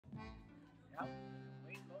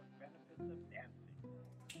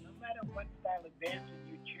what style of dancing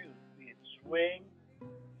you choose, be it swing,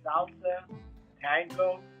 salsa,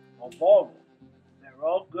 tango, or ballroom. They're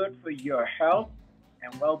all good for your health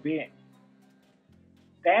and well-being.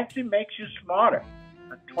 Dancing makes you smarter.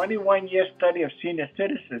 A 21-year study of senior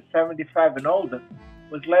citizens 75 and older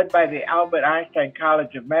was led by the Albert Einstein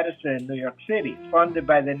College of Medicine in New York City, funded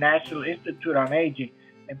by the National Institute on Aging,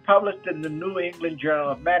 and published in the New England Journal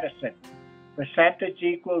of Medicine. Percentage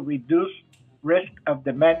equal reduced risk of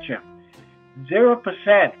dementia.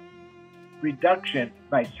 0% reduction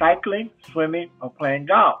by cycling, swimming, or playing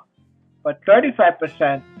golf, but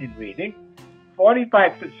 35% in reading,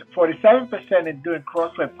 47% in doing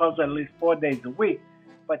crossword puzzles at least 4 days a week,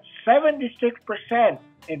 but 76%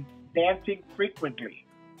 in dancing frequently.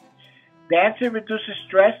 Dancing reduces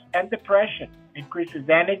stress and depression, increases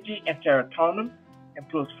energy and serotonin,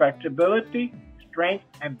 improves flexibility, strength,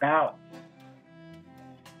 and balance.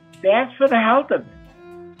 Dance for the health of it.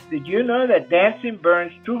 Did you know that dancing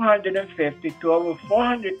burns 250 to over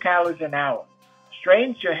 400 calories an hour?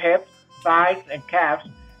 Straightens your hips, thighs, and calves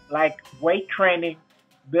like weight training,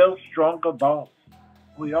 builds stronger bones.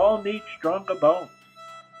 We all need stronger bones.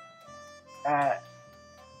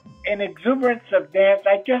 In exuberance of dance,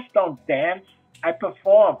 I just don't dance. I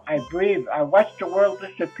perform, I breathe, I watch the world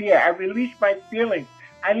disappear, I release my feelings,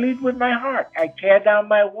 I lead with my heart, I tear down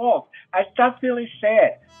my walls, I stop feeling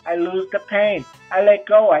sad, I lose the pain, I let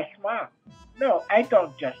go, I smile. No, I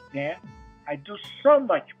don't just dance. I do so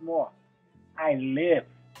much more. I live.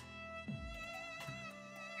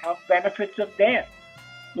 Health benefits of dance: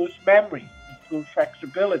 boost memory, improve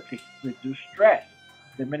flexibility, reduce stress,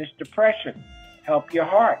 diminish depression, help your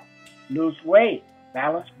heart, lose weight,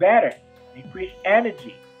 balance better, increase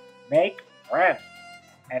energy, make friends.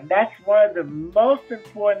 And that's one of the most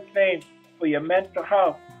important things for your mental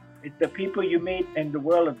health is the people you meet in the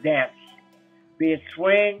world of dance. Be it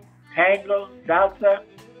swing, tango, salsa,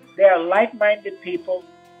 they are like-minded people.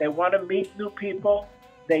 They want to meet new people.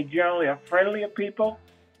 They generally are friendlier people.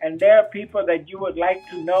 And they are people that you would like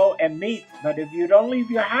to know and meet. But if you don't leave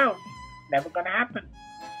your house, it's never going to happen.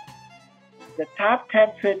 The top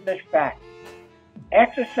 10 fitness facts.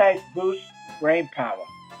 Exercise boosts brain power.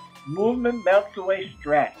 Movement melts away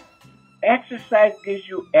stress. Exercise gives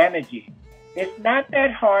you energy. It's not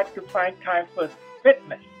that hard to find time for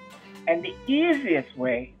fitness. And the easiest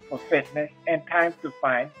way for fitness and time to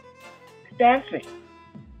find is dancing.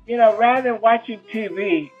 You know, rather than watching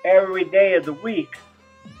TV every day of the week,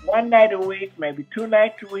 one night a week, maybe 2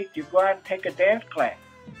 nights a week, you go out and take a dance class.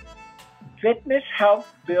 Fitness helps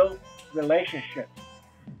build relationships.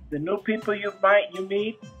 The new people you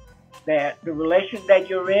meet, the relation that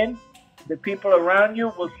you're in, the people around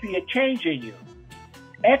you will see a change in you.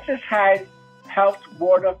 Exercise helps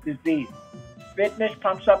ward off disease. Fitness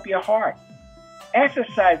pumps up your heart.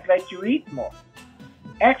 Exercise lets you eat more.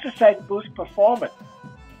 Exercise boosts performance.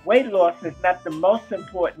 Weight loss is not the most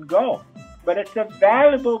important goal, but it's a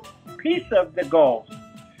valuable piece of the goals.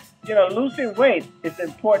 You know, losing weight is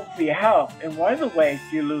important for your health, and one of the ways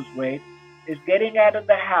you lose weight is getting out of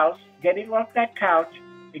the house, getting off that couch,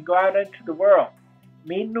 and go out into the world.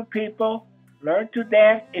 Meet new people, learn to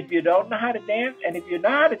dance if you don't know how to dance, and if you know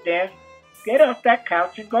how to dance, get off that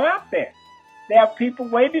couch and go out there. There are people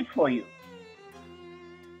waiting for you.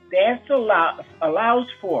 Dance allows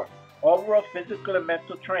for overall physical and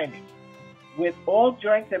mental training, with all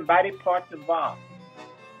joints and body parts involved.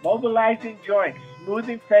 Mobilizing joints,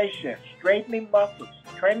 smoothing fascia, straightening muscles,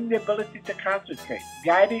 training the ability to concentrate,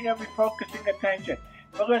 guiding and refocusing attention.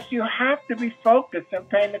 Because you have to be focused and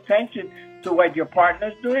paying attention to what your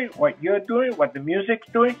partner's doing, what you're doing, what the music's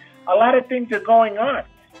doing. A lot of things are going on.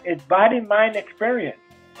 It's body-mind experience.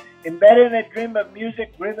 Embedding a dream of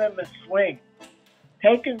music, rhythm, and swing.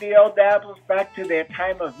 Taking the old albums back to their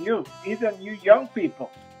time of youth. Even you young people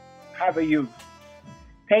have a youth.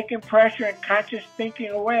 Taking pressure and conscious thinking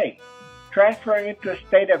away. Transferring into a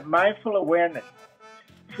state of mindful awareness.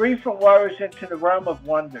 Free from worries into the realm of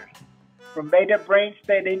wonders. From beta brain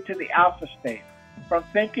state into the alpha state. From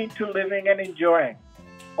thinking to living and enjoying.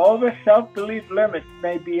 Over self-belief limits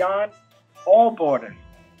may beyond all borders.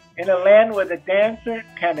 In a land where the dancer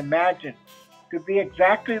can imagine to be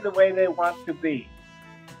exactly the way they want to be.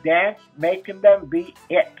 Dance making them be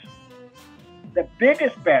it. The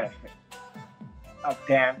biggest benefit of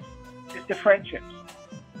dance is the friendships.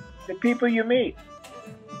 The people you meet.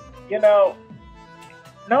 You know,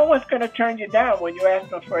 no one's going to turn you down when you ask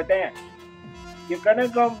them for a dance. You're going to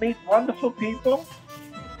go meet wonderful people.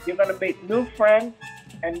 You're going to meet new friends.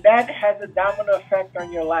 And that has a domino effect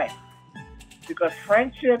on your life. Because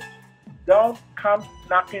friendships don't come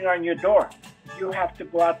knocking on your door. You have to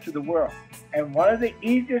go out to the world. And one of the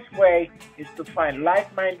easiest ways is to find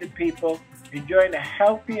like-minded people, enjoying a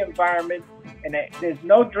healthy environment. And there's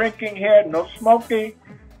no drinking here, no smoking.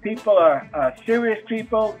 People are serious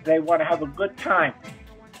people. They want to have a good time.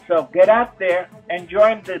 So get out there and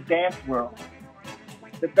join the dance world.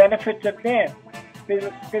 The benefits of dance: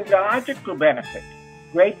 physiological benefits,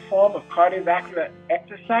 great form of cardiovascular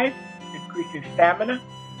exercise, increasing stamina,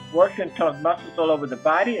 works and tones muscles all over the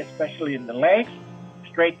body, especially in the legs,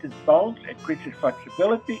 strengthens bones, increases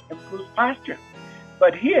flexibility, improves posture.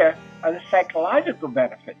 But here are the psychological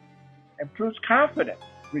benefits: improves confidence,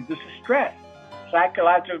 reduces stress,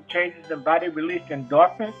 psychological changes in body release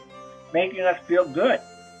endorphins, making us feel good,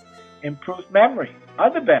 improves memory.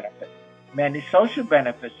 Other benefits: many social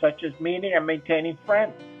benefits such as meeting and maintaining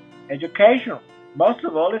friends, educational, most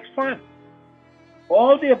of all, it's fun.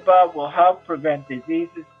 All the above will help prevent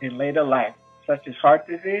diseases in later life, such as heart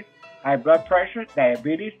disease, high blood pressure,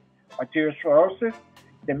 diabetes, arteriosclerosis,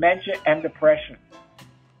 dementia, and depression.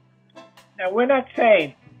 Now, we're not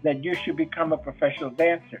saying that you should become a professional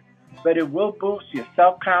dancer, but it will boost your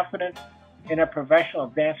self-confidence in a professional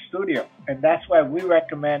dance studio, and that's why we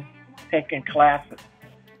recommend taking classes.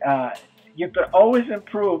 Uh, you could always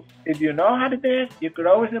improve. If you know how to dance, you could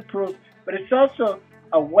always improve, but it's also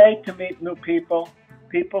a way to meet new people,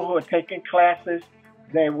 people who are taking classes.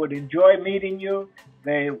 They would enjoy meeting you.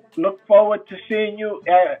 They look forward to seeing you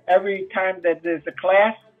every time that there's a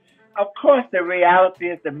class. Of course, the reality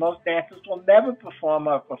is that most dancers will never perform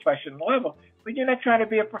at a professional level, but you're not trying to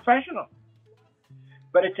be a professional.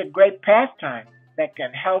 But it's a great pastime that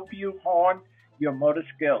can help you hone your motor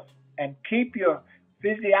skills and keep your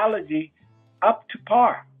physiology up to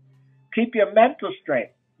par. Keep your mental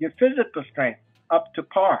strength, your physical strength up to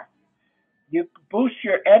par. You boost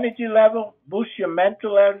your energy level, boost your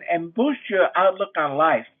mental level, and boost your outlook on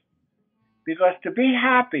life. Because to be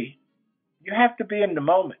happy, you have to be in the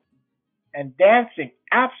moment. And dancing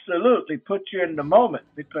absolutely puts you in the moment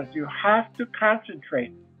because you have to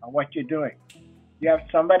concentrate on what you're doing. You have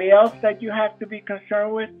somebody else that you have to be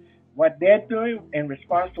concerned with, what they're doing in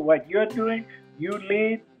response to what you're doing. You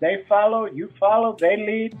lead, they follow, you follow, they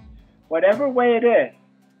lead. Whatever way it is,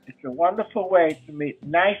 it's a wonderful way to meet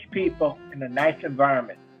nice people in a nice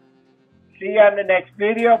environment. See you on the next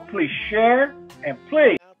video. Please share and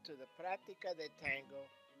please. Now to the Práctica de Tango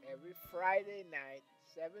every Friday night,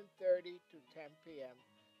 7:30 to 10 p.m.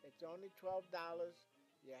 It's only $12.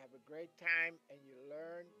 You have a great time and you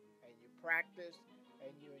learn and you practice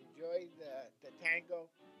and you enjoy the tango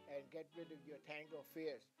and get rid of your tango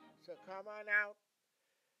fears. So come on out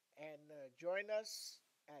and join us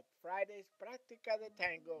at Friday's Práctica de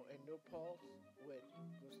Tango in New Paltz with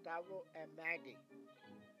Gustavo and Maggie.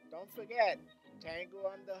 Don't forget,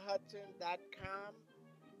 TangoOnTheHudson.com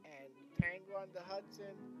and Tango on the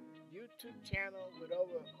Hudson YouTube channel with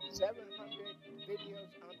over 700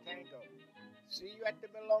 videos on tango. See you at the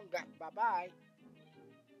Milonga. Bye-bye.